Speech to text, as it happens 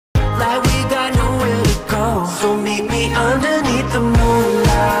like we got nowhere to go. So meet me underneath the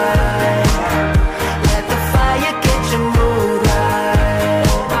moonlight. Let the fire get your mood right.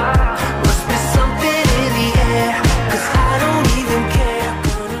 Must be something in the air, 'cause I don't even care.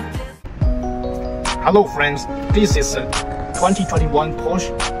 Hello friends, this is a 2021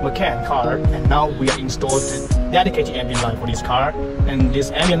 Porsche Macan car, and now we are installed the dedicated ambient light for this car, and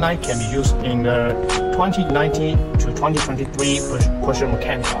this ambient light can be used in the 2019 to 2023 Porsche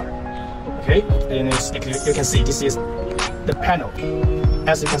Macan car. Okay, and you can see this is the panel.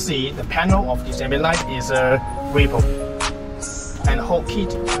 As you can see, the panel of this ambient light is a ripple, and the whole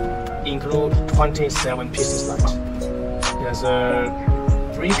kit includes 27 pieces light. There's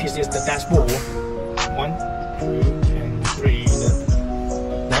 3 pieces the dashboard, 1, 2, and 3.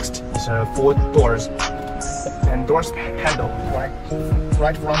 Next is 4 doors and doors handle,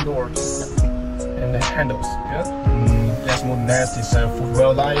 right front door and the handles. Yeah. There's more. Next is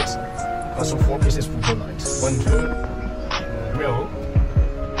footwell lights, also 4 pieces footwell lights. 1, 2, real.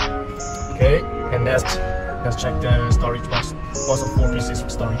 Okay, and next let's check the storage box. Also 4 pieces of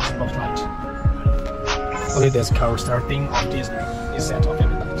storage box light. Okay, that's car starting of this set of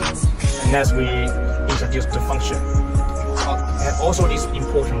ambient light. And next we introduce the function. And also this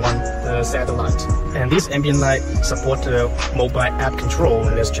important one, the satellite. And this ambient light support the mobile app control.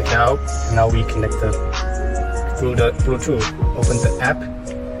 Let's check it out. Now we connect through the Bluetooth. Open the app.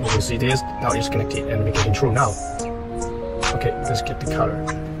 You can see this. Now it's connected and we can control now. Okay, let's get the color.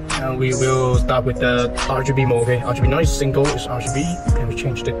 And we will start with the RGB mode. Okay, RGB now is single, it's RGB, and we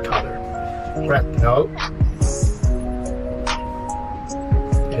change the color. Red now.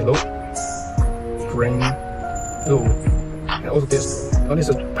 Yellow. Green. Blue. And also this is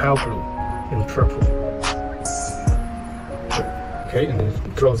a pale blue and purple. Okay, and then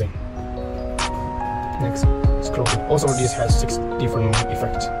closing. Next, it's closing. Also, this has 6 different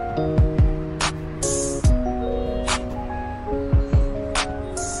effects.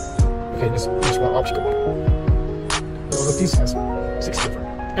 Okay, this one optical. Also, this has 6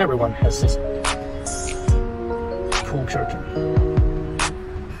 different. Everyone has 6. Full curtain.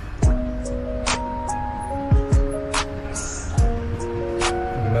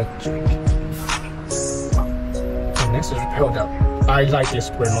 And next is pearl top. I like this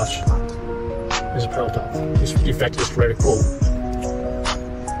very much. This pearl top. This effect is very cool.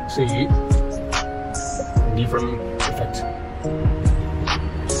 See, different effect.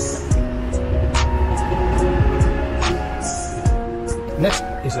 Next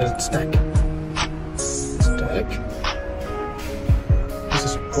is a stack. This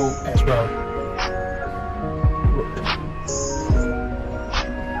is cool as well.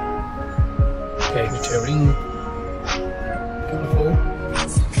 Okay, detailing, colorful,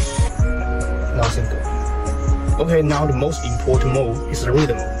 now simple. Okay, now the most important mode is the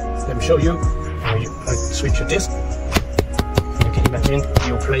rhythm. Let me show you. I switch to this. You can imagine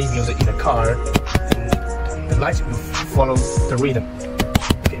you play music in the car, and the lights will follow the rhythm.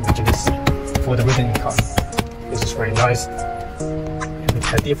 Okay, imagine this for the rhythm in the car. This is very nice. And it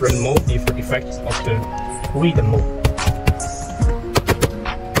has different mode, different effects of the rhythm mode.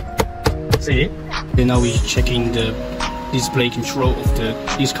 See? And now we're checking the display control of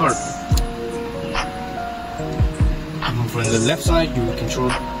this car. And from the left side, you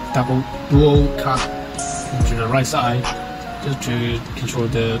control dual color. And to the right side, just to control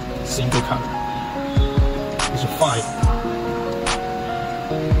the single color. It's a 5.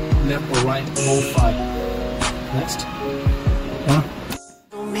 Left or right, mode 5. Next.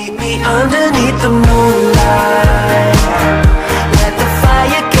 Meet me underneath the moonlight. Let the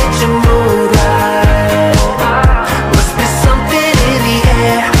fire get your mood right. Must be something in the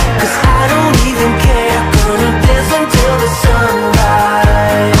air, 'cause I don't even care. Gonna dance until the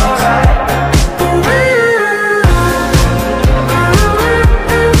sunrise.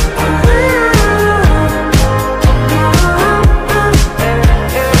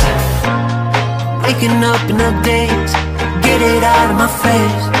 Waking up in the days, get it out of my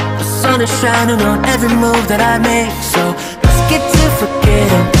face. The sun is shining on every move that I make, so let's get to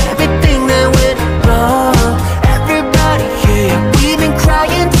forgetting